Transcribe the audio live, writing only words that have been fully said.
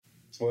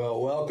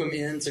Well, welcome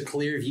into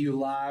Clearview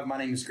Live. My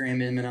name is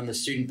Graham Inman. I'm the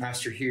student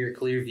pastor here at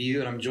Clearview,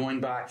 and I'm joined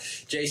by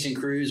Jason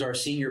Cruz, our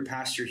senior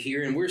pastor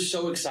here. And we're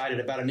so excited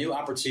about a new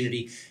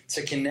opportunity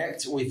to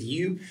connect with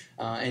you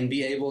and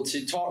be able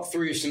to talk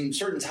through some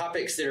certain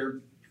topics that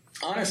are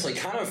honestly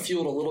kind of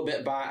fueled a little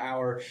bit by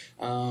our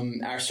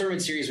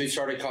sermon series we've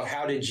started called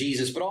How Did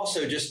Jesus, but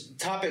also just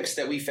topics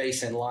that we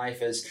face in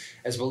life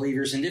as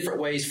believers and different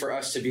ways for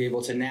us to be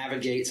able to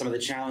navigate some of the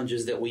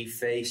challenges that we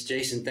face.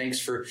 Jason, thanks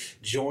for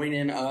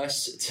joining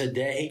us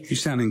today. You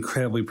sound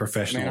incredibly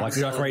professional, Man,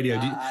 like radio.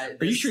 Are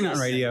you sure you're not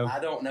radio? I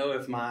don't know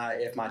if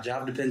my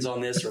job depends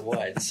on this or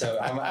what, so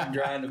I'm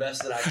trying the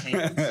best that I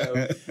can.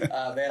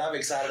 So, man, I'm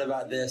excited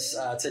about this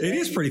today. It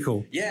is pretty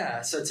cool.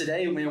 Yeah, so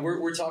today, man,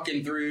 we're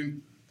talking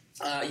through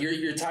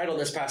your title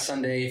this past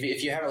Sunday.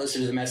 If you haven't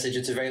listened to the message,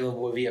 it's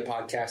available via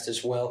podcast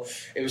as well.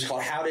 It was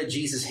called How Did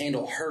Jesus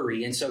Handle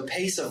Hurry? And so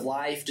pace of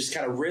life, just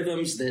kind of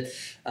rhythms that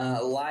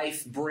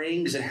life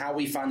brings and how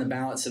we find the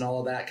balance and all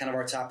of that, kind of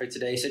our topic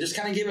today. So just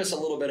kind of give us a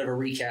little bit of a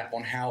recap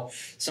on how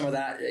some of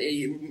that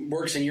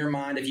works in your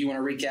mind. If you want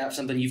to recap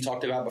something you've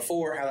talked about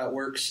before, how that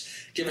works,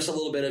 give us a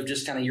little bit of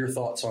just kind of your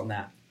thoughts on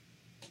that.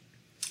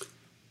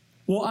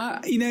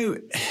 Well,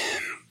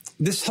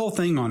 this whole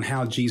thing on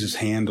how Jesus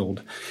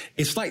handled,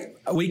 it's like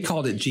we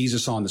called it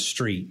Jesus on the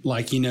street,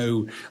 like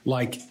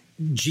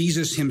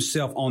Jesus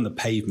himself on the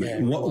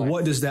pavement. Yeah,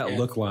 what does that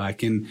look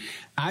like? And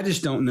I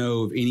just don't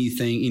know of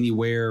anything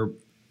anywhere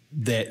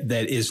that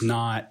is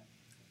not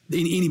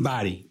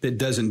anybody that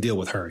doesn't deal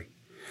with hurry.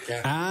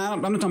 Yeah.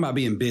 I'm not talking about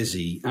being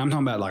busy. I'm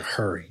talking about like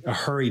a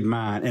hurried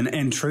mind.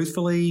 And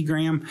truthfully,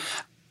 Graham,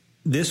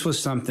 this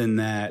was something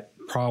that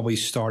probably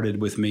started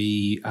with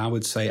me, I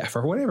would say,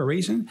 for whatever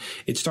reason.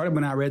 It started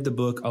when I read the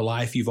book A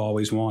Life You've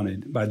Always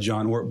Wanted by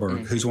John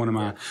Ortberg, who's one of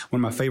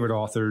my favorite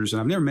authors. And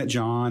I've never met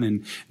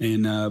John,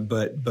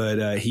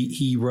 but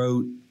he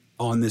wrote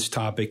on this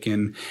topic,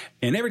 and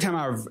every time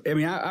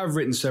I've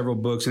written several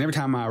books, and every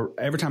time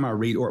I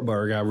read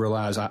Ortberg, I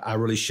realize I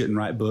really shouldn't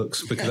write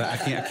books because I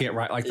can't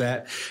write like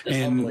that.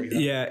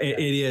 It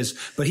is.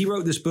 But he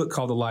wrote this book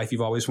called The Life You've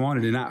Always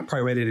Wanted, and I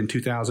probably read it in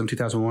 2000,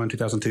 2001,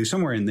 2002,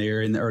 somewhere in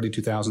there in the early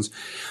 2000s.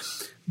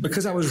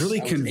 Because I was really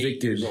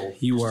convicted.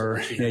 You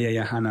were,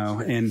 yeah. I know,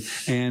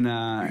 and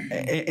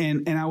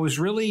I was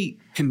really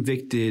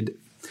convicted,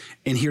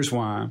 and here's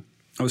why.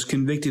 I was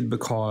convicted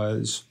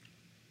because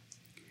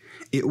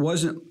it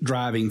wasn't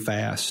driving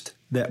fast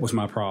that was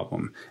my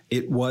problem.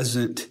 It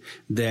wasn't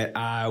that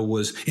I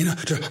was in a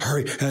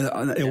hurry.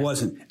 It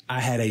wasn't.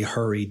 I had a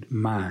hurried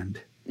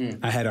mind.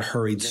 I had a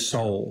hurried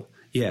soul.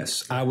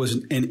 Yes, I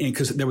was, and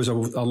because there was a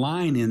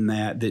line in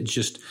that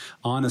just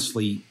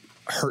honestly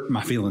hurt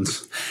my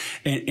feelings.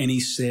 And he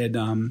said,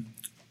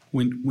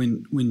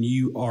 when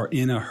you are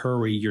in a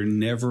hurry, you're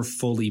never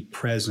fully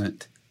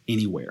present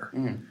anywhere.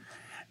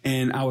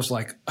 And I was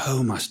like,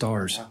 oh my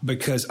stars,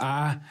 because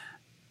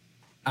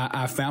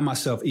I found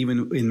myself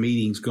even in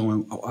meetings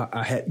going,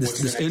 I had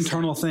this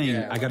internal thing.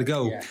 I got to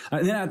go. Yeah.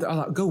 And then I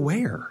thought, go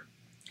where?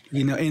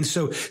 And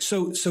so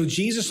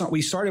Jesus,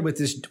 we started with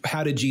this,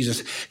 how did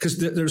Jesus, because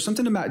there's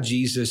something about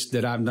Jesus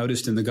that I've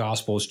noticed in the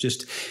Gospels,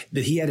 just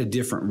that he had a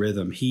different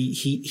rhythm.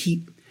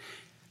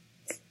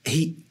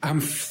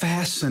 I'm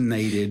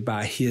fascinated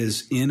by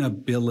his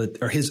inability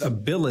or his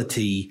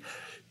ability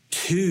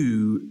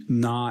to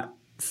not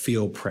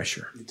feel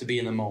pressure, to be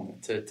in the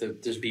moment, to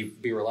just be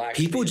relaxed.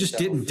 People just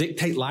didn't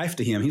dictate life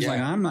to him. He's like,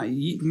 I'm not.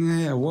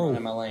 Whoa, I'm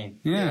in my lane.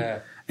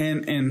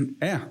 And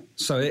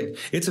so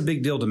it's a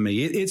big deal to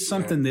me. It's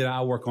something that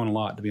I work on a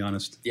lot, to be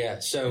honest. Yeah.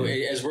 So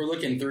as we're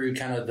looking through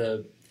kind of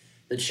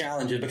the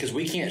challenges, because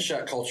we can't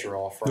shut culture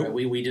off, right?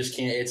 Nope. We just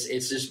can't.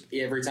 It's just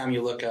every time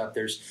you look up,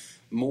 there's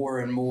more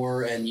and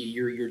more, and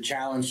you're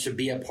challenged to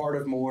be a part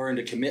of more and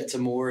to commit to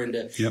more and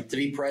to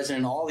be present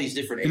in all these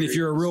different areas. And if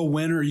you're a real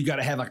winner, you got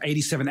to have like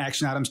 87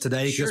 action items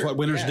today because that's what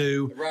winners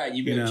do. Right.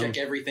 You got to check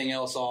everything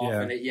else off.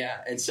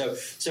 And so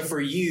for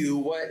you,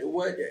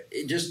 what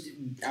just,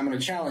 I'm going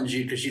to challenge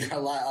you because you got a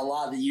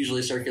lot that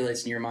usually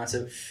circulates in your mind.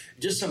 So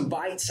just some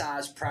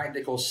bite-sized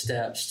practical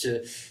steps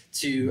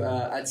to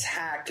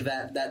attack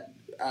that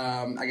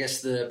I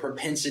guess the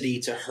propensity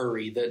to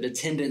hurry, the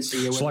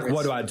tendency. So like,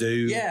 what do I do?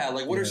 Yeah,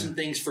 like what are some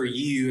things for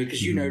you?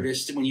 Because you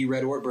noticed when you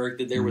read Ortberg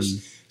that there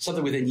was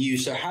something within you.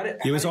 So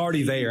it was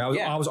already there.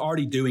 I was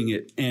already doing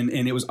it, and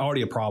it was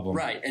already a problem.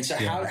 Right. And so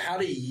how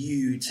do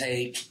you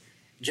take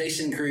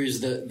Jason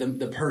Cruz,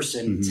 the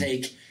person,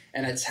 take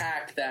and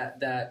attack that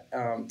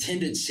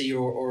tendency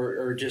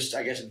or just,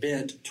 I guess,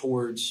 bent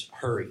towards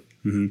hurry?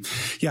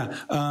 Yeah.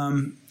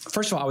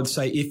 First of all, I would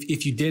say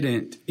if you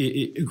didn't,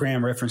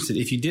 Graham referenced it.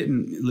 If you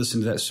didn't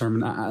listen to that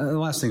sermon, the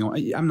last thing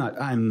I'm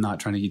not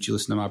trying to get you to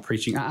listen to my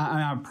preaching.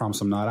 I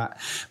promise I'm not.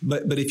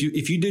 But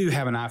if you do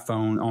have an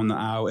iPhone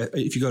on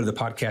if you go to the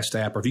podcast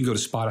app or if you go to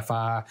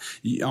Spotify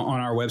on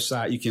our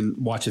website, you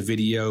can watch a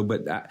video.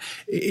 But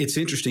it's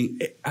interesting.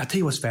 I tell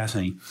you what's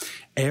fascinating.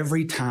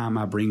 Every time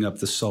I bring up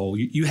the soul,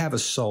 you have a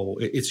soul.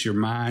 It's your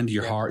mind,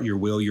 your heart, your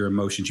will, your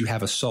emotions. You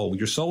have a soul.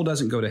 Your soul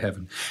doesn't go to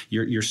heaven.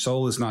 Your soul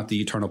soul is not the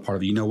eternal part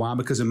of you. You know why?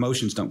 Because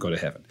emotions don't go to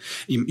heaven.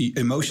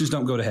 Emotions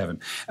don't go to heaven.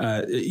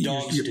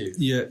 Dogs do.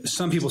 Yeah,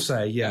 some people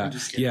say,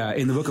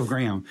 in the Book of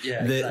Graham.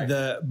 Yeah,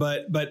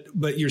 exactly.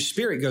 But your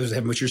spirit goes to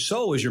heaven, but your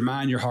soul is your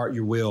mind, your heart,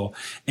 your will.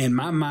 And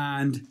my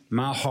mind,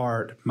 my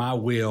heart, my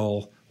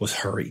will was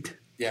hurried.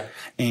 Yeah.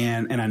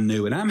 And I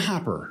knew it. I'm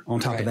hyper on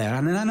top of that.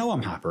 And I know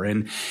I'm hyper.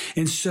 And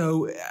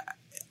so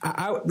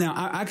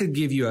I could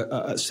give you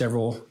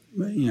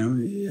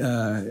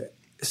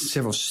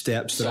several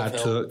steps that I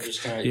took.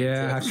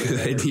 I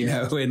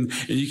could, and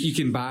you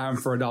can buy them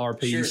for $1 a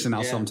piece, and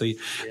I'll sell them to you.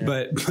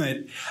 Yeah.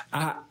 But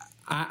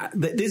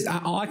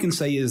all I can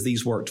say is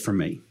these worked for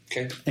me.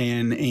 Okay.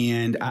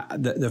 And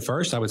the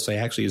first I would say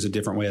actually is a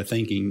different way of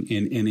thinking.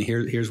 And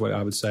here's what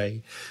I would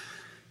say.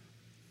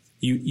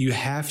 You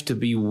have to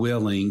be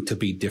willing to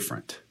be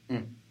different.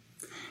 Mm.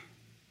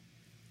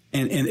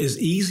 And as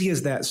easy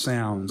as that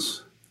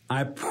sounds,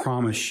 I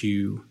promise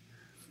you,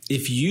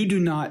 if you do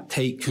not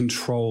take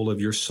control of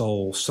your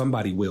soul,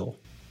 somebody will,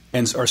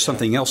 or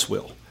something else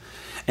will.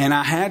 And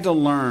I had to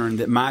learn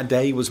that my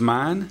day was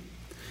mine,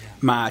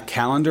 my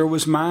calendar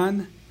was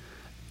mine,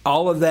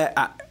 all of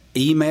that,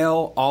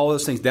 email, all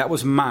those things, that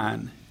was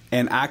mine,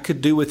 and I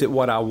could do with it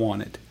what I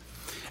wanted.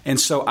 And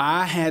so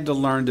I had to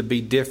learn to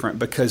be different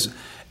because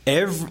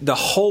the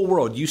whole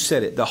world, you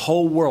said it, the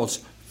whole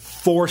world's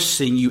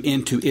forcing you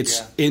into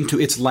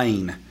its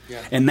lane.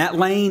 Yeah. And that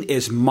lane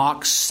is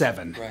Mach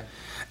 7. Right.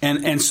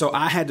 And so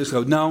I had to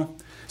go, no.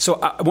 So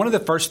one of the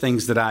first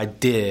things that I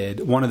did,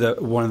 one of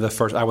the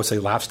first, I would say,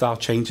 lifestyle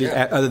changes,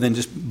 other than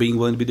just being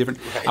willing to be different,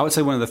 right. I would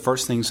say one of the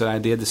first things that I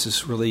did, this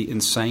is really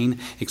insane,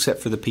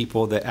 except for the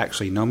people that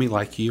actually know me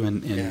like you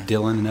and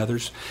Dylan and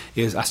others,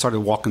 is I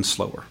started walking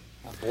slower.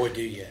 Oh, boy,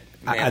 do you.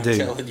 Man, I do. I'm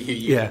telling you,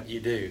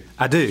 you do.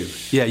 I do.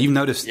 Yeah, you've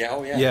noticed. Yeah,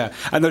 oh yeah. Yeah,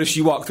 I noticed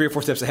you walk 3 or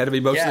 4 steps ahead of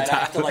me most of the time.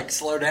 I have to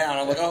slow down.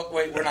 I'm like, oh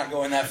wait, we're not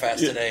going that fast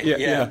today.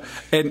 Yeah.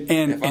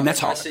 And that's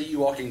hard. If I see you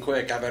walking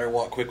quick, I better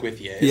walk quick with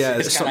you.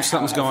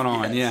 Something's going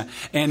on. Yes.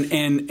 Yeah,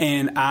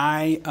 and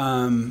I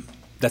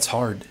that's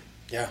hard.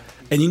 Yeah.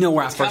 And you know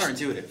where it's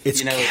counterintuitive.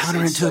 It's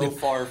counterintuitive. It's so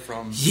far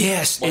from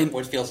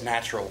what feels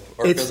natural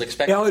or feels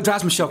expected. It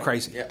drives Michelle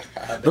crazy.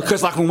 Yeah.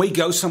 Because when we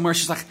go somewhere,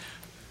 she's like,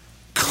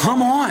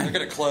 come on. They're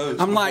going to close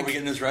before we get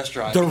in this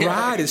restaurant. The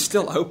ride is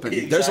still open.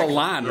 Exactly. There's a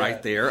line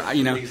right there,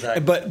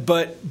 Exactly.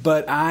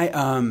 But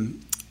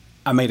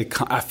I made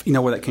you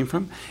know where that came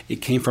from? It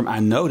came from I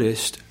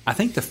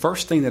think the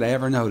first thing that I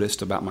ever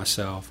noticed about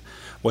myself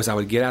was I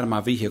would get out of my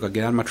vehicle,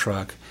 get out of my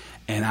truck,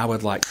 and I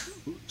would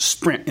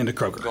sprint into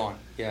Kroger. Go on.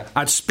 Yeah.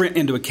 I'd sprint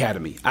into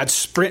Academy. I'd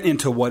sprint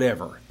into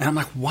whatever. And I'm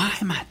like, why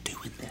am I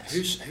doing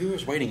this? Who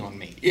is waiting on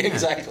me? Yeah,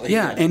 exactly.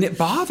 Yeah, and it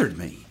bothered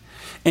me.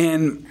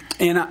 And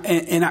I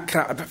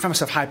found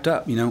myself hyped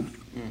up,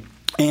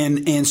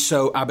 and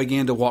so I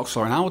began to walk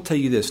slower. And I will tell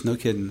you this, no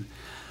kidding,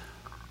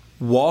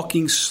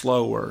 walking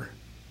slower,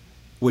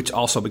 which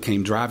also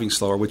became driving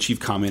slower, which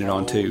you've commented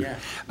on too. Yeah.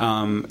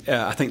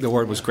 I think the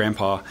word was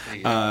grandpa.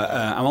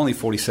 I'm only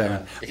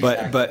 47,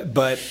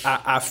 but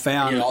I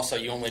found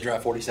you only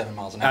drive 47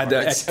 miles an hour.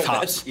 That's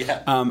tops.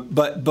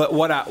 But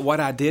what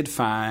I did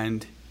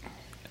find,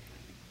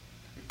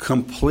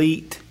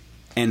 complete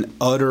and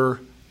utter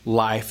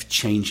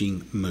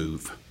life-changing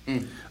move.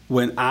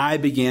 When I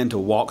began to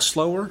walk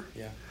slower,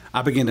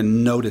 I began to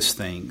notice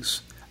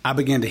things. I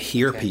began to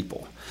hear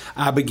people.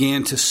 I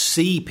began to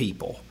see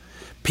people.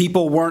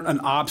 People weren't an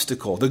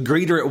obstacle. The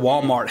greeter at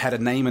Walmart had a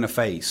name and a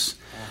face.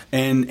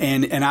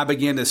 And I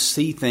began to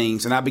see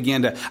things, and I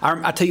began to.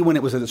 I tell you when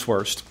it was at its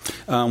worst.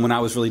 When I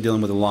was really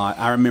dealing with a lot.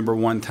 I remember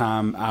one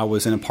time I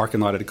was in a parking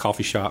lot at a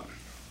coffee shop,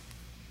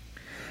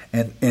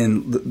 and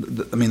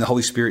the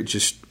Holy Spirit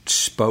just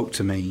spoke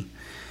to me.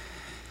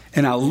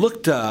 And I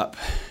looked up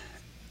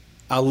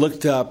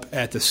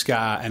at the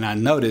sky, and I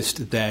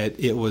noticed that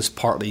it was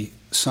partly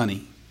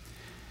sunny.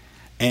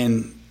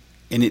 And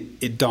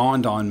it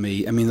dawned on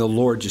me. I mean, the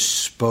Lord just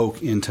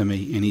spoke into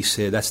me, and He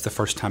said, "That's the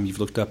first time you've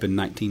looked up in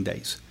 19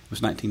 days." It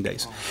was 19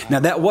 days. Oh, wow. Now,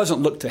 that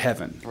wasn't look to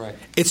heaven. Right.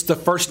 It's the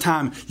first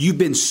time you've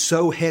been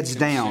so heads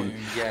down.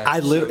 Yeah,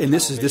 and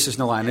this is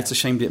no lie, and it's a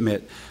shame to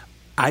admit.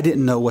 I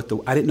didn't know if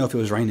it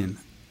was raining.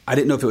 I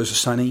didn't know if it was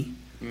sunny.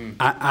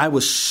 I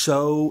was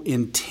so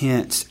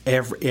intense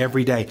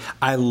every day.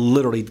 I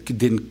literally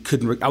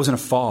couldn't. I was in a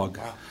fog,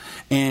 wow.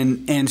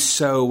 and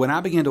so when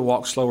I began to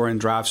walk slower and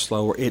drive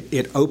slower,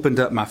 it opened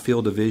up my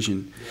field of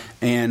vision.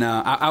 Yeah. And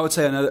I would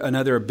say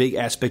another big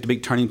aspect, a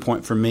big turning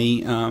point for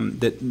me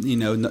that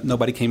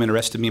nobody came and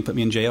arrested me and put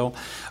me in jail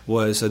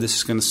was this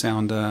is going to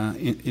sound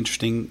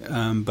interesting,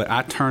 but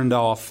I turned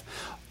off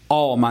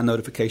all my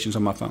notifications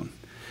on my phone.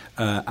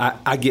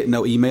 I get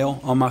no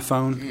email on my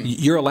phone.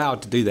 You're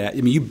allowed to do that.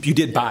 I mean, you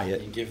did buy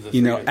it.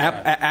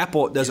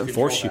 Apple doesn't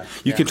force you.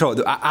 You control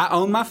it. I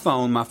own my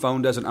phone. My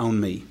phone doesn't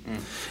own me.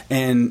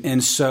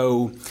 And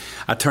so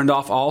I turned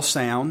off all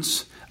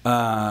sounds.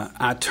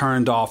 I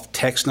turned off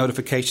text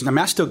notifications. I mean,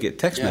 I still get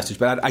text messages,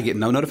 but I get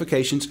no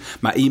notifications.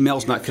 My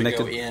email's not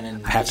connected.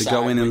 I have to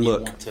go in and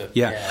look.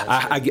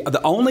 I get,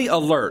 the only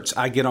alerts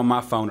I get on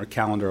my phone are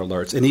calendar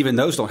alerts, and even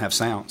those don't have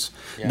sounds.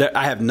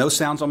 I have no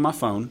sounds on my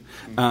phone.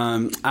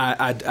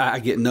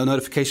 I get no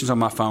notifications on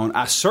my phone.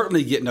 I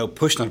certainly get no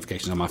push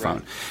notifications on my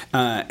phone.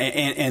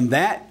 And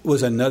that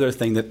was another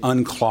thing that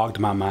unclogged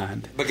my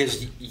mind.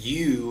 Because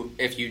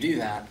if you do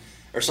that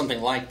or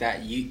something like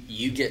that,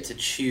 you get to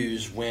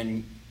choose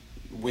when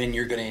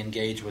you're going to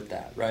engage with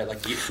that, right?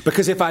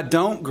 Because if I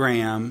don't,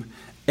 Graham,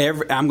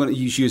 I'm going to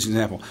use you as an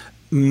example.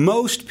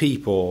 Most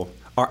people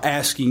are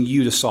asking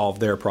you to solve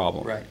their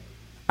problem. Right.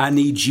 I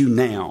need you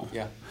now.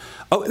 Yeah.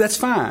 Oh, that's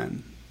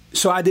fine.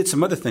 So I did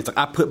some other things. Like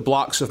I put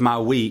blocks of my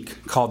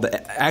week called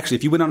actually,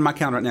 if you went on my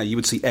calendar right now, you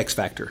would see X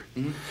Factor.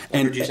 Mm-hmm.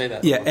 And heard you say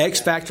that. Yeah,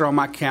 X Factor on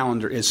my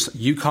calendar is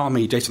you call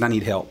me, Jason, I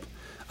need help.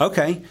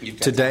 Okay,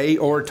 today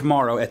time. Or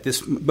tomorrow at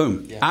this,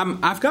 boom. Yeah.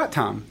 I've got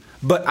time.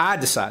 But I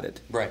decided,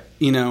 right?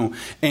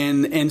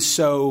 And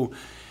so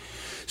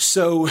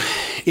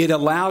it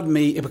allowed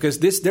me, because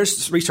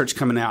there's research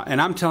coming out,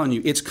 and I'm telling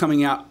you, it's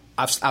coming out.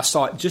 I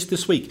saw it just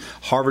this week.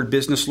 Harvard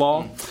Business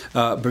Law,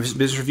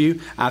 Business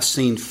Review. I've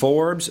seen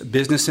Forbes,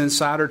 Business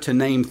Insider, to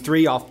name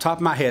 3 off the top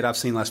of my head. I've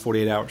seen the last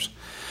 48 hours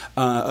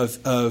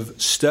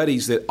of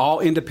studies that all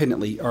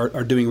independently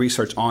are doing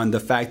research on the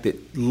fact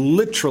that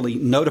literally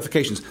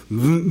notifications.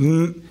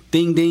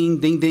 Ding, ding,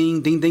 ding,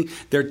 ding, ding, ding.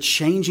 They're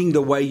changing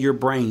the way your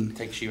brain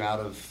takes you out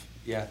of,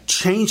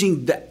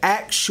 changing the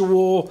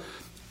actual,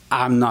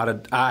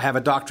 I have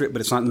a doctorate,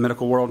 but it's not in the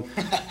medical world.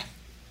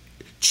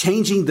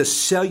 Changing the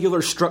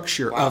cellular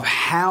structure of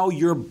how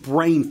your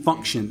brain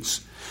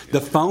functions.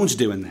 The phone's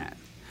doing that.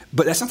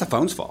 But that's not the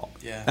phone's fault.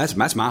 Yeah. That's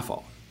my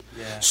fault.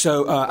 Yeah.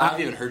 So I've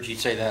even heard you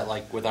say that,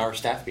 like with our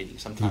staff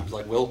meetings sometimes.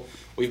 Like we'll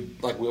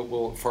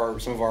for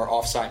some of our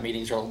offsite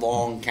meetings or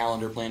long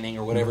calendar planning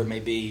or whatever it may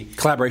be.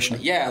 Collaboration.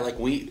 Like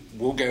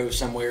we'll go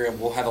somewhere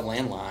and we'll have a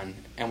landline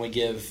and we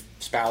give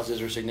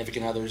spouses or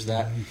significant others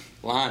that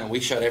line, and we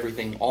shut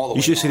everything all the way.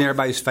 You should have seen off.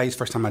 everybody's face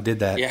first time I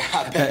did that. Yeah,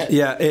 I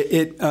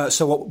bet.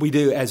 So what we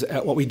do is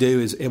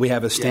we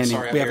have a standing.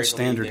 We have a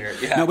standard.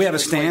 We have a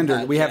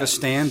standard. We have a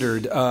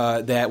standard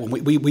that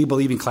when we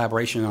believe in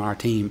collaboration on our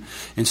team,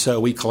 and so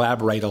we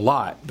collaborate a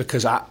lot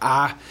because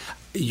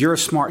you're a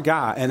smart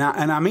guy, and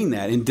I mean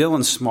that. And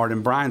Dylan's smart,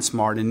 and Brian's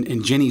smart,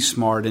 and Jenny's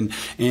smart, and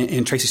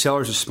Tracy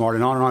Sellers is smart,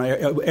 and on and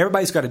on.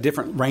 Everybody's got a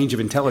different range of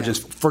intelligence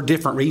for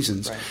different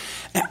reasons. Right.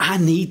 And I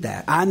need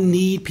that. I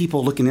need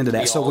people looking into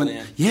that.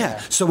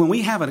 So when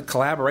we have a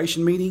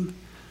collaboration meeting,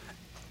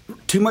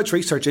 too much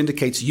research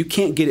indicates you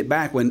can't get it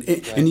back when.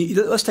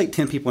 Let's take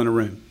 10 people in a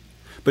room.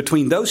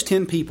 Between those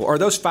 10 people or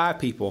those 5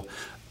 people,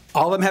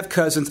 all of them have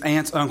cousins,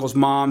 aunts, uncles,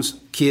 moms,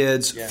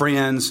 kids,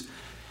 friends.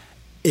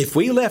 If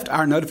we left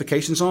our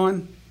notifications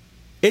on,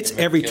 it's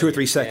every 2 or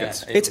 3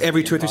 seconds. It's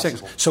every 2 or 3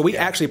 seconds. So we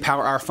actually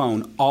power our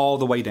phone all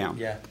the way down.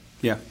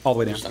 Yeah, all the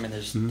way down.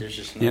 There's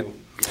just no...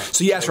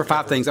 So you asked for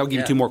 5 things. I'll give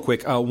you 2 more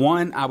quick.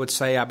 One, I would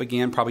say I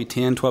began probably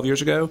 10, 12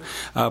 years ago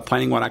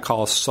planning what I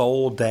call a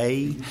soul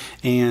day.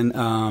 And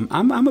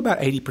I'm about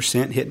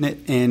 80% hitting it.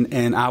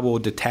 And I will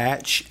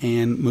detach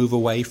and move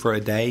away for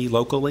a day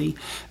locally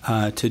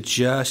to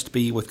just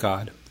be with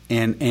God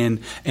and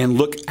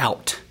look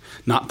out.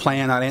 Not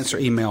plan, not answer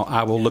email.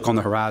 I will look on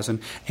the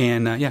horizon.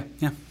 And,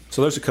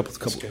 So there's a couple.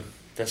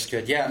 That's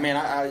good. Yeah, man,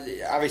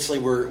 I obviously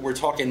we're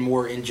talking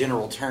more in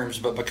general terms,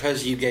 but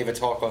because you gave a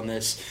talk on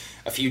this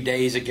a few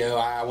days ago,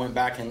 I went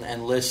back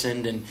and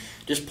listened and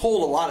just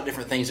pulled a lot of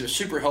different things. It was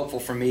super helpful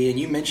for me, and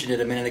you mentioned it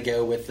a minute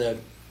ago with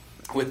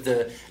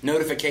the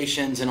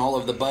notifications and all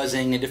of the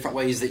buzzing and different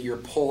ways that you're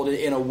pulled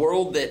in a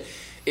world that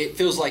it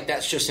feels like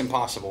that's just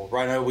impossible,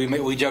 right? I know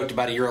we joked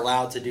about it. You're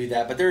allowed to do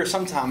that, but there are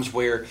some times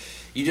where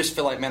you just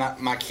feel like, man,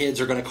 my kids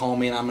are going to call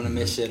me and I'm going to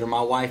miss it, or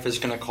my wife is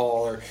going to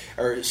call,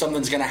 or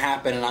something's going to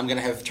happen and I'm going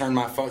to have turned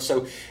my phone.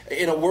 So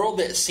in a world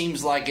that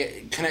seems like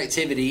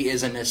connectivity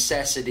is a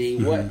necessity,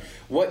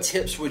 what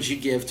tips would you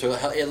give to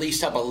at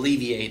least help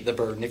alleviate the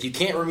burden? If you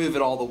can't remove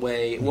it all the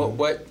way,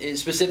 what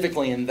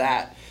specifically in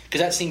that?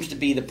 Because that seems to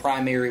be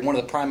one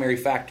of the primary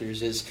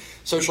factors is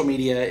social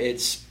media.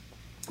 It's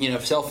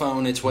cell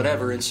phone. It's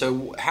whatever. And so,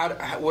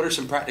 what are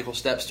some practical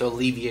steps to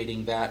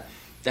alleviating that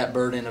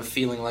burden of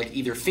feeling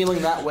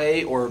that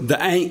way or the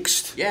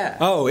angst? Yeah.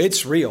 Oh,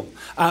 it's real.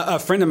 A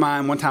friend of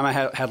mine, one time I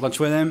had lunch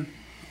with him,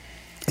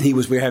 and we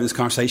were having this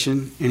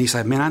conversation, and he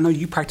said, "Man, I know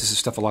you practice this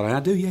stuff a lot." And I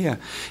do, yeah.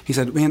 He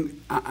said, "Man,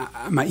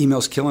 my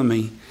email's killing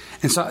me."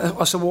 And so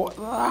I said, "Well,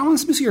 I want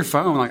to see your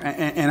phone."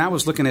 And I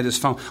was looking at his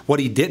phone. What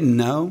he didn't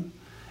know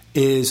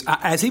is,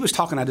 as he was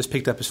talking, I just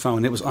picked up his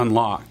phone. It was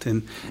unlocked.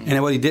 And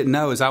what he didn't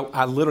know is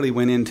I literally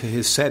went into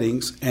his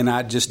settings, and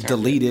I just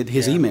deleted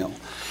his email.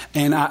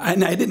 And I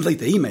didn't delete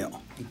the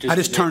email. I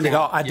just turned it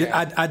off.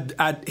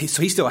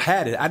 So he still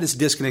had it. I just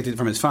disconnected it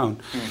from his phone.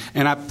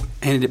 And I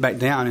handed it back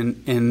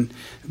down. And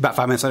about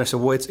 5 minutes later, I said,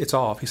 "Well, it's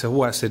off." He said,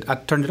 "What?" I said, "I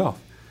turned it off."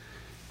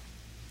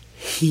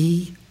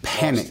 He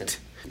panicked.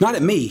 Not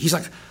at me. He's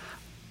like,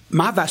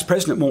 "My vice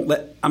president won't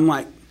let." I'm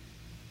like,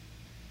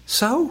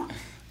 "So?"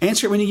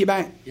 Answer it when you get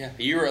back. Yeah,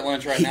 you were at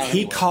lunch right now.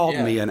 He called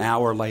me an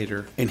hour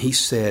later, and he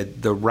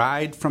said the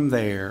ride from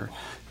there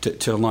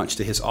to lunch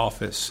to his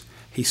office,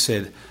 he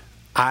said,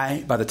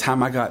 by the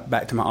time I got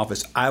back to my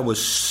office, I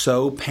was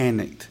so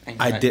panicked,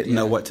 I didn't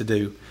know what to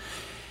do.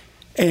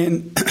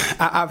 And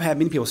I've had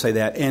many people say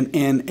that,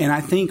 and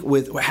I think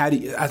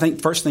I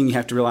think first thing you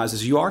have to realize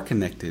is you are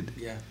connected.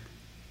 Yeah.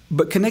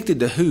 But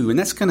connected to who? And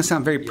that's going to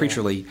sound very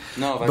preacherly.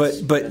 No,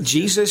 but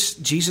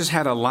Jesus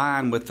had a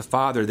line with the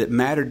Father that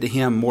mattered to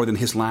him more than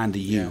his line to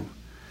you.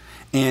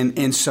 Yeah.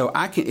 And so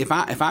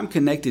if I'm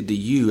connected to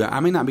you, I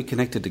may not be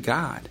connected to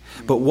God.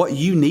 Mm-hmm. But what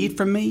you need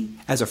from me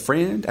as a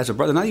friend, as a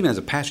brother, not even as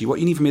a pastor, what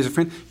you need from me as a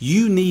friend,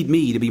 you need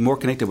me to be more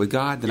connected with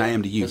God than I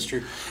am to you. That's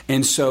true.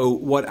 And so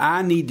what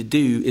I need to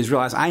do is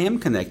realize I am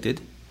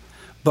connected,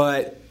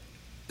 but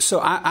so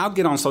I'll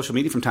get on social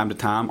media from time to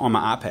time on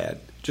my iPad.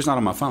 Just not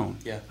on my phone.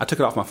 Yeah. I took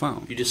it off my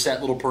phone. You just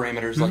set little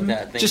parameters like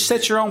that. Just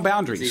set your own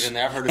boundaries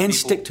and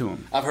stick to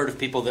them. I've heard of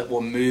people that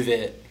will move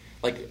it,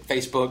 like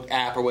Facebook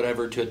app or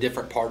whatever, to a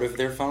different part of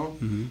their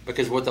phone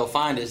because what they'll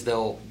find is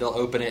they'll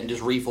open it and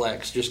just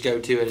reflex, just go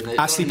to it, and they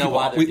don't know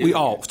why they're doing it. We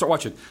all start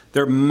watching.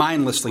 They're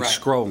mindlessly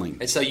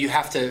scrolling, and so you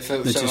have to. So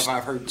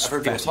I've heard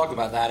people talk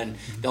about that, and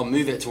they'll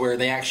move it to where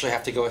they actually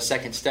have to go a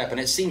second step, and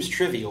it seems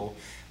trivial,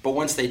 but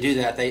once they do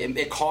that,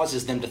 it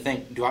causes them to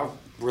think, do I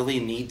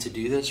really need to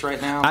do this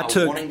right now? Am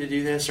I wanting to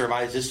do this,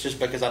 or is this just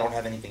because I don't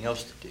have anything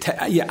else to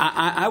do?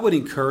 I would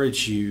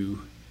encourage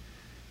you,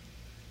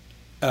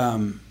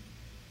 like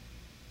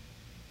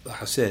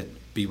I said,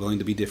 be willing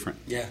to be different.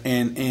 Yeah.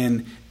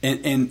 And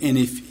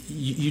if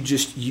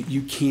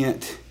you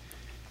can't,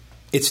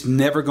 it's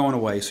never going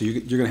away, so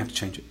you're going to have to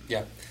change it.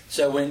 Yeah.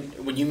 So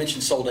when you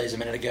mentioned soul days a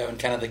minute ago and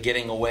kind of the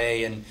getting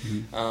away and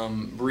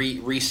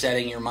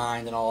resetting your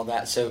mind and all of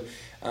that, so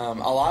a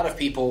lot of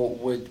people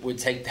would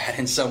take that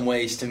in some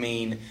ways to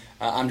mean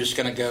I'm just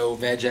going to go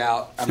veg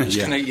out. I'm just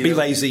going to be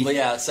lazy.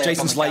 Yeah,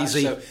 Jason's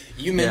lazy. So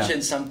you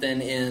mentioned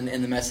something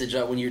in the message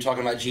when you were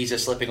talking about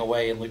Jesus slipping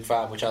away in Luke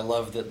 5, which I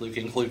love that Luke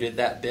included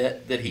that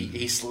bit that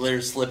he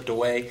slipped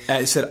away.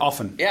 It said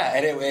often. Yeah,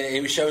 and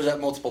it shows up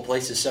multiple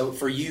places. So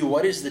for you,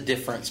 what is the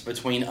difference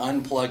between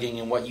unplugging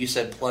and what you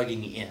said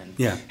plugging in?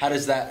 Yeah. How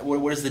does that?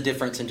 What is the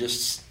difference in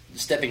just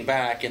stepping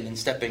back and then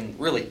stepping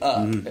really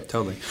up?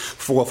 Totally.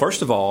 Well,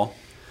 first of all,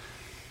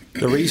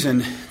 the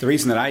reason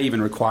that I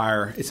even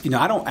require it's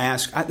I don't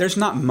ask. There's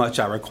not much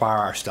I require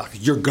our staff.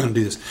 You're going to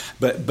do this,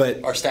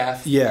 but our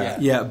staff.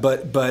 Yeah.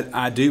 But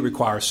I do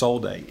require a soul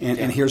day,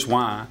 and here's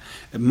why: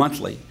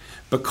 monthly,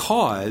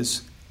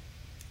 because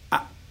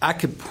I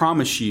could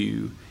promise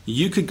you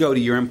could go to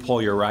your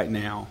employer right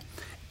now.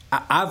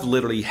 I've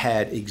literally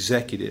had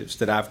executives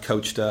that I've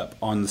coached up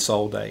on the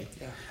soul day.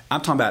 Yeah.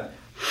 I'm talking about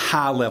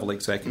high level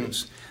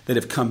executives that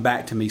have come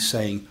back to me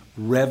saying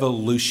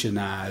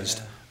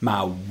revolutionized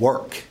my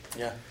work.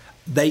 Yeah.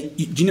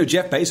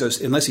 Jeff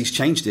Bezos, unless he's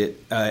changed it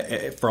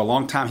for a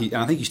long time,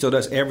 I think he still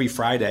does. Every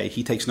Friday,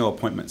 he takes no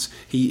appointments.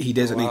 He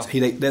designates. Wow.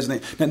 He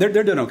designates. Now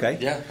they're doing okay.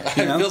 Yeah,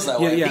 it feels that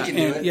way. Yeah, he can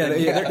do it.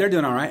 Yeah, they're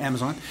doing all right.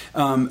 Amazon,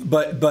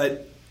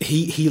 but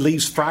he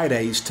leaves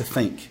Fridays to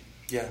think.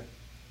 Yeah.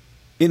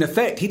 In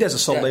effect, he does a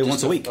soul day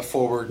once a week.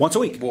 Once a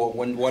week. Well,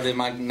 what am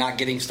I not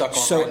getting stuck on?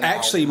 So right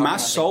actually, now? my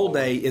soul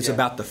day is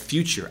about the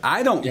future.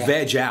 I don't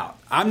veg out.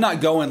 I'm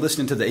not going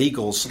listening to the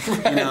Eagles,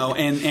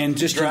 and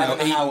just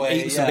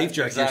eating some beef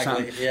jerky or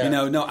something. Yeah.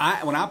 No.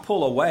 When I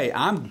pull away,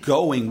 I'm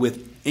going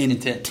with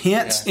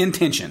intense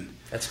intention.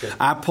 That's good.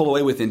 I pull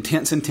away with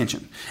intense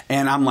intention,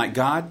 and I'm like,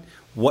 God,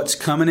 what's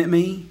coming at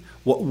me?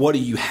 What do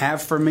you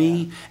have for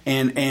me?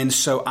 And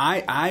so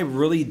I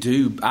really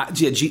do.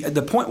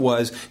 The point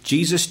was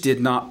Jesus did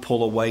not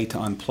pull away to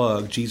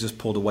unplug. Jesus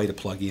pulled away to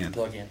plug in.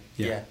 Plug in.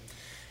 Yeah.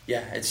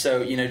 And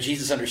so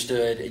Jesus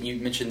understood, and you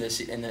mentioned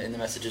this in the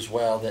message as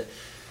well, that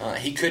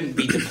he couldn't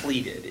be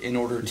depleted in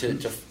order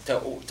to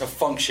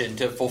function,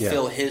 to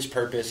fulfill his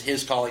purpose,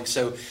 his calling.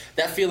 So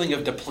that feeling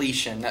of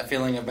depletion, that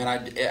feeling of, man,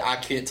 I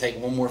can't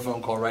take one more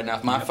phone call right now.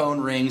 If my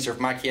phone rings, or if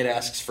my kid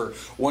asks for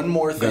one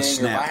more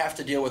thing, or if I have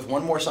to deal with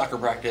one more soccer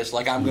practice,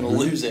 like I'm going to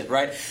lose it,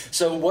 right?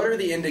 So what are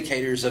the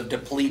indicators of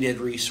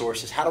depleted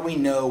resources? How do we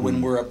know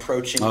when we're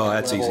approaching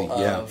that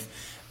level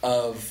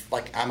of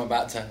like I'm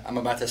about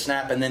to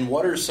snap? And then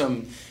what are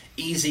some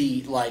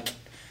easy, like,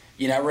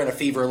 I ran a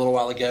fever a little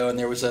while ago, and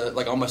there was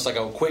almost like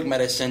a quick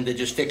medicine that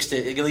just fixed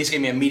it. It at least gave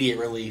me immediate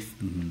relief.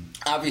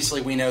 Obviously,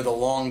 we know the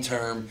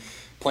long-term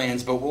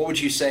plans, but what would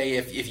you say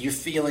if you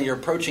feel you're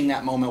approaching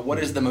that moment? What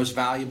is the most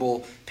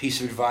valuable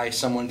piece of advice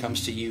someone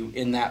comes to you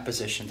in that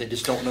position? They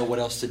just don't know what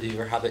else to do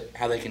or how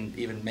they can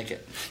even make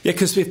it. Yeah,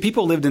 because if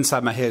people lived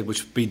inside my head,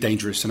 which would be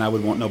dangerous, and I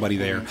would want nobody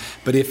there.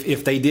 But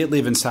if they did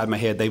live inside my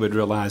head, they would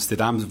realize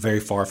that I'm very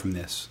far from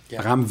this. Yeah.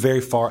 Like I'm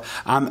very far.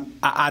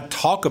 I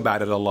talk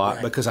about it a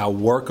lot because I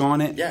work on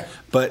it. Yeah.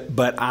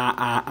 But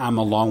I'm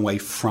a long way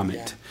from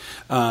it.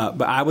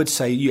 But I would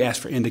say you asked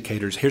for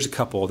indicators. Here's a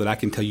couple that I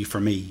can tell you for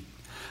me.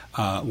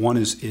 One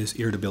is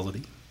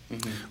irritability.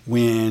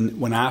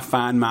 When I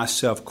find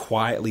myself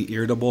quietly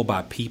irritable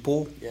by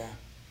people,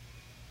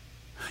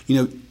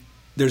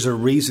 there's a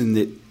reason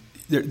that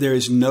there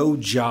is no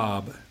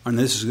job, and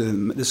this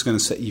is going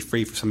to set you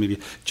free for some of you.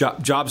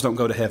 Jobs don't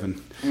go to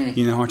heaven.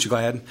 Aren't you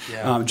glad?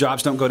 Yeah.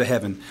 Jobs don't go to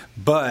heaven,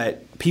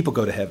 but people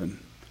go to heaven.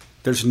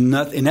 There's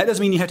nothing, and that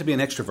doesn't mean you have to be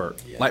an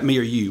extrovert like me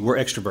or you. We're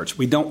extroverts.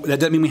 That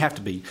doesn't mean we have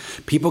to be.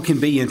 People can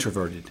be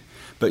introverted.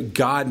 But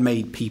God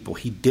made people.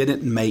 He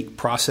didn't make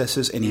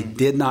processes, and He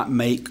did not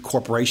make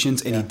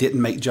corporations, and He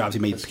didn't make jobs. He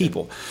made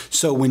people. Good.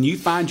 So when you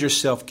find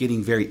yourself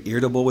getting very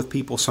irritable with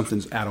people,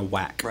 something's out of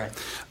whack. Right.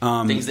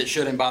 Things that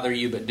shouldn't bother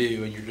you but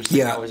do, and you're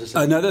just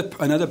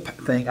Another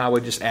thing I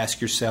would just ask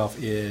yourself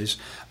is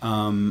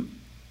one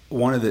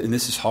of the, and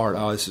this is hard.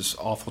 Oh, this is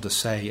awful to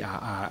say.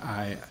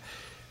 And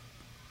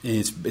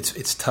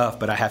it's tough,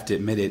 but I have to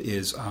admit it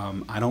is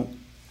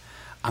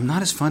I'm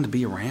not as fun to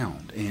be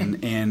around,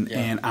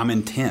 and I'm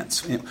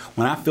intense.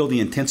 When I feel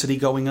the intensity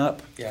going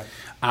up,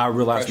 I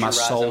realize my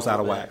soul's out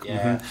of whack.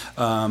 Yeah.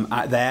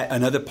 That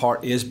another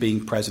part is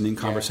being present in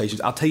conversations.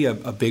 I'll tell you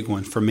a big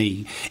one for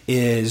me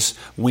is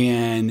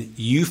when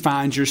you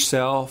find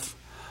yourself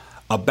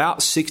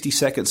about 60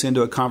 seconds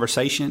into a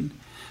conversation,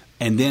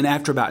 and then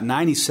after about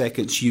 90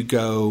 seconds, you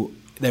go,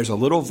 there's a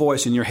little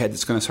voice in your head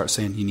that's going to start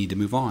saying, you need to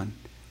move on.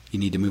 You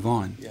need to move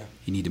on. Yeah.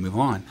 You need to move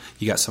on.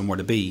 You got somewhere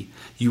to be.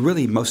 You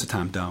really, most of the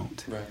time,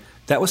 don't. Right.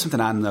 That was something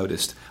I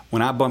noticed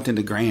when I bumped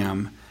into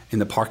Graham in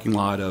the parking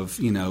lot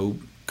of,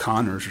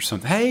 Connors or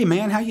something. Hey,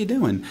 man, how you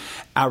doing?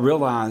 I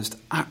realized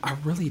I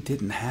really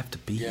didn't have to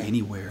be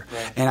anywhere.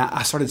 Right. And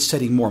I started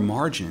setting more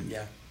margin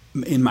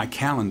in my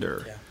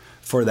calendar. Yeah.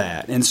 For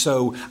that. And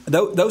so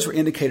those were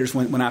indicators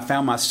when I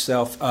found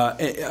myself.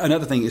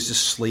 Another thing is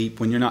just sleep,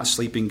 when you're not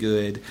sleeping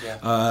good.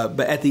 Yeah.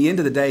 But at the end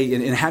of the day,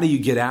 and how do you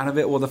get out of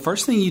it? Well, the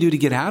first thing you do to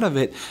get out of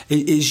it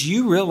is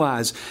you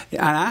realize, and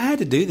I had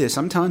to do this.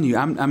 I'm telling you,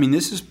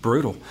 this is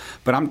brutal,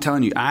 but I'm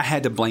telling you, I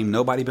had to blame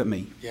nobody but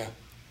me. Yeah.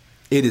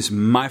 It is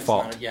my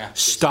fault.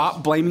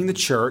 Stop blaming the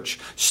church.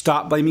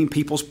 Stop blaming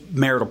people's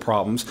marital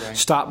problems. Right.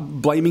 Stop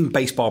blaming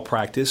baseball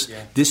practice.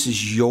 Yeah. This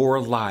is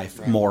your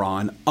life,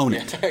 moron. Own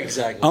it.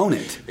 Exactly. Own it.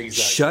 Exactly.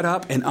 Shut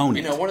up and own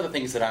it. One of the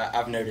things that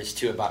I've noticed,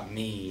 too, about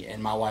me,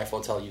 and my wife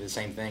will tell you the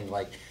same thing,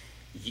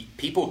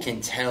 people can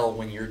tell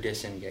when you're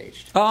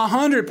disengaged.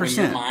 100%.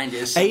 Your mind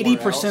is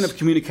 80% of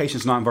communication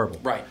is nonverbal.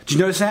 Right. Did you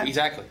notice that?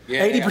 Exactly.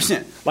 Yeah. 80%.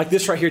 Yeah. Like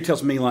this right here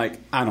tells me, I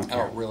don't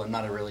care. Oh, really? I'm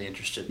not really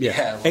interested.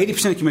 Yeah.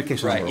 80% of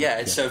communication is nonverbal. Right. Yeah.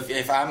 And so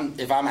if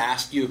I'm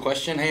asked you a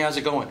question, hey, how's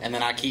it going? And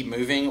then I keep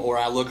moving, or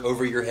I look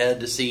over your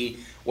head to see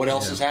what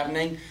else is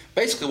happening.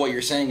 Basically, what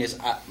you're saying is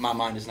my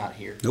mind is not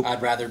here. Nope.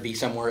 I'd rather be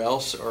somewhere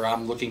else, or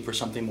I'm looking for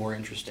something more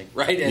interesting,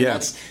 right?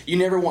 And you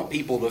never want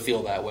people to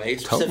feel that way,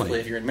 specifically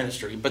if you're in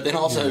ministry. But then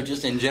also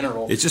just in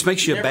general, it just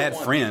makes you a bad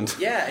friend.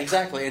 People. Yeah,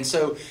 exactly. And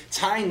so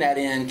tying that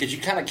in, because you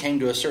kind of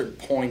came to a certain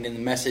point in the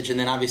message, and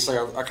then obviously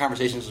our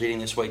conversation is leading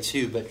this way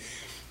too. But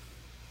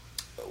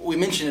we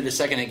mentioned it a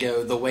second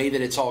ago, the way that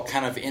it's all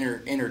kind of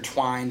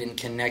intertwined and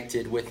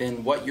connected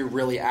within what you're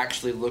really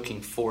actually looking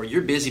for.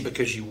 You're busy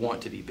because you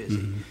want to be busy.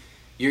 Mm-hmm.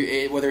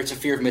 Whether it's a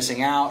fear of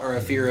missing out or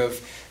a fear of,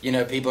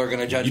 people are going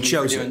to judge me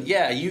for doing.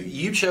 Yeah,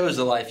 you chose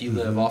the life you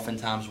live.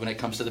 Oftentimes, when it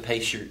comes to the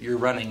pace you're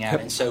running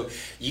at, and so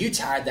you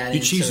tied that. You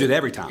choose it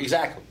every time.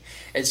 Exactly,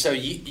 and so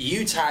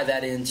you tie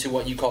that into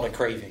what you call a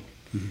craving,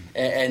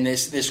 and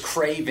this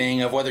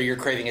craving of whether you're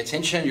craving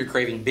attention, you're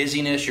craving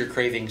busyness, you're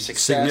craving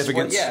success,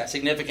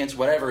 significance,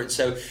 whatever. And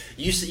so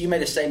you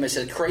made a statement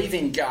that said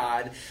craving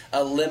God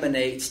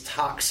eliminates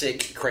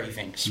toxic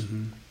cravings.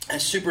 Mm-hmm.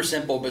 It's super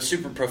simple, but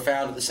super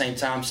profound at the same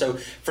time. So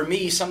for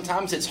me,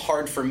 sometimes it's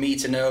hard for me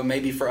to know,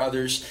 maybe for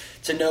others,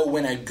 to know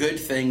when a good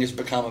thing has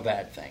become a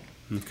bad thing.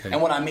 Okay.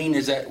 And what I mean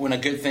is that when a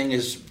good thing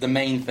is the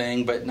main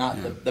thing, but not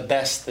the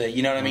best thing.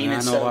 You know what I mean?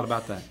 I know a lot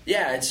about that.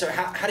 Yeah. And so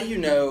how do you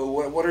know,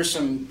 what are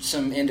some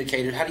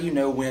indicators? How do you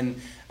know when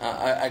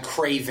a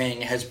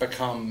craving has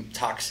become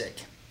toxic?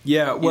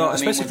 Yeah, well,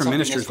 especially for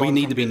ministers, we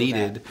need to be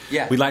needed.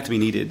 Yeah. We like to be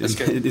needed. That's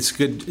good. It's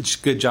good. It's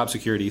good job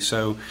security.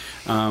 So,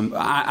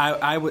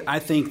 I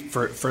think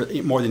for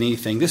more than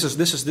anything, this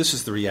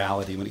is the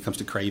reality when it comes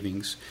to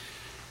cravings.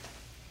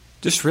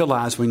 Just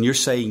realize when you're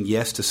saying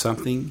yes to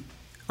something,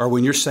 or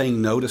when you're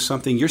saying no to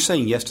something, you're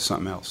saying yes to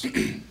something else.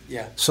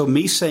 Yeah. So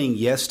me saying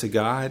yes to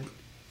God,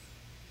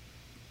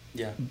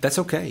 that's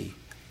okay.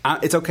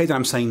 It's okay that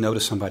I'm saying no to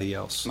somebody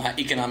else. My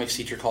economics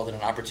teacher called it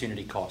an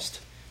opportunity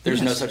cost.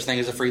 There's no such thing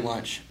as a free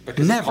lunch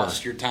because it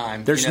costs your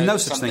time. There's no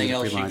such thing as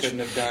a free lunch. Something else you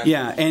couldn't have done.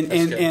 Yeah,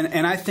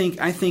 and I think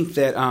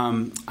that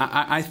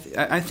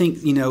I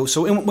think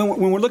So when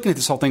we're looking at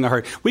this whole thing, I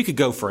heard we could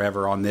go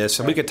forever on this,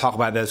 and we could talk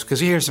about this because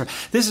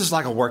this is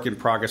like a work in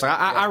progress.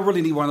 I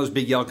really need one of those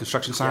big yellow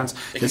construction signs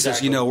that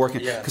says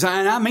working. Because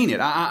I mean it.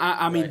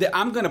 I mean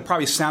I'm going to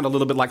probably sound a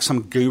little bit like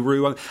some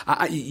guru.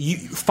 You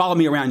follow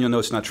me around, you'll know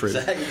it's not true.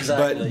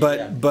 Exactly.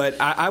 But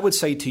I would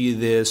say to you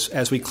this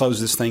as we close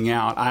this thing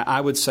out.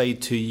 I would say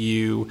to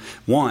you,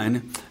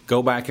 one,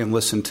 go back and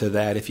listen to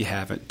that if you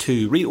haven't.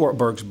 Two, read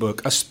Ortberg's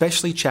book,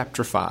 especially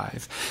chapter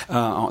 5,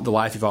 The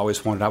Life You've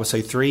Always Wanted. I would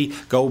say 3,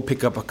 go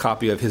pick up a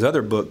copy of his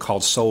other book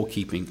called Soul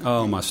Keeping.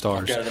 Oh, my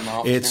stars.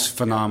 It's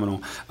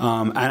phenomenal.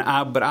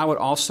 But I would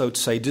also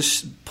say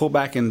just pull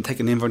back and take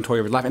an inventory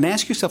of your life and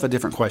ask yourself a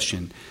different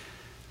question.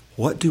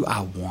 What do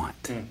I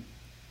want?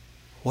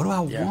 What do I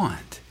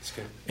want? That's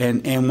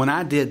good. And when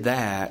I did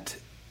that,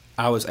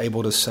 I was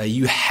able to say,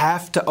 you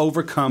have to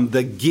overcome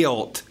the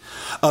guilt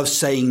of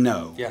saying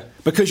no. Yeah.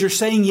 Because you're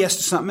saying yes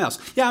to something else.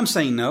 Yeah, I'm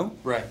saying no.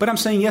 Right. But I'm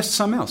saying yes to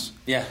something else.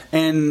 Yeah.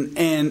 And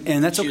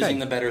that's okay. Choosing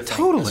the better thing.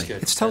 Totally.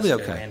 It's totally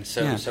that's okay. And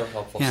so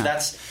helpful. Yeah.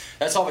 So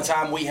that's all the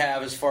time we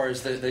have as far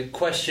as the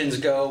questions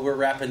go. We're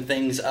wrapping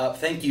things up.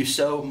 Thank you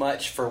so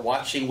much for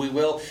watching. We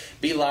will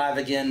be live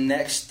again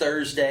next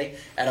Thursday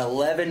at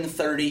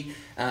 11:30.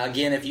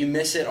 Again, if you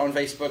miss it on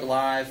Facebook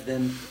Live,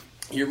 then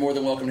you're more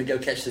than welcome to go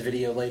catch the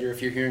video later.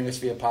 If you're hearing this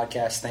via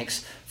podcast,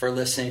 thanks for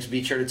listening. So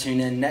be sure to tune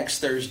in next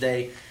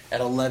Thursday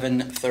at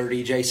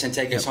 11:30. Jason,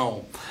 take us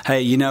home.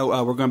 Hey,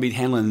 we're going to be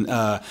handling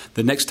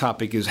the next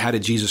topic is how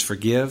did Jesus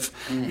forgive,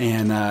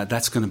 and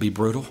that's going to be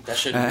brutal. That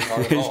shouldn't be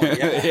hard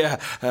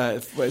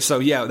at all.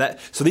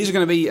 So these are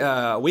going to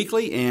be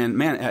weekly, and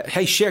man,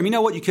 hey, share them. You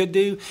know what you could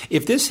do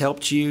if this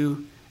helped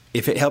you.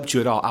 If it helped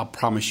you at all, I'll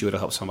promise you it'll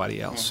help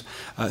somebody else.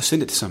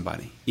 Send it to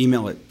somebody.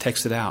 Email it,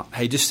 text it out.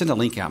 Hey, just send a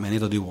link out, man.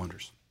 It'll do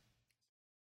wonders.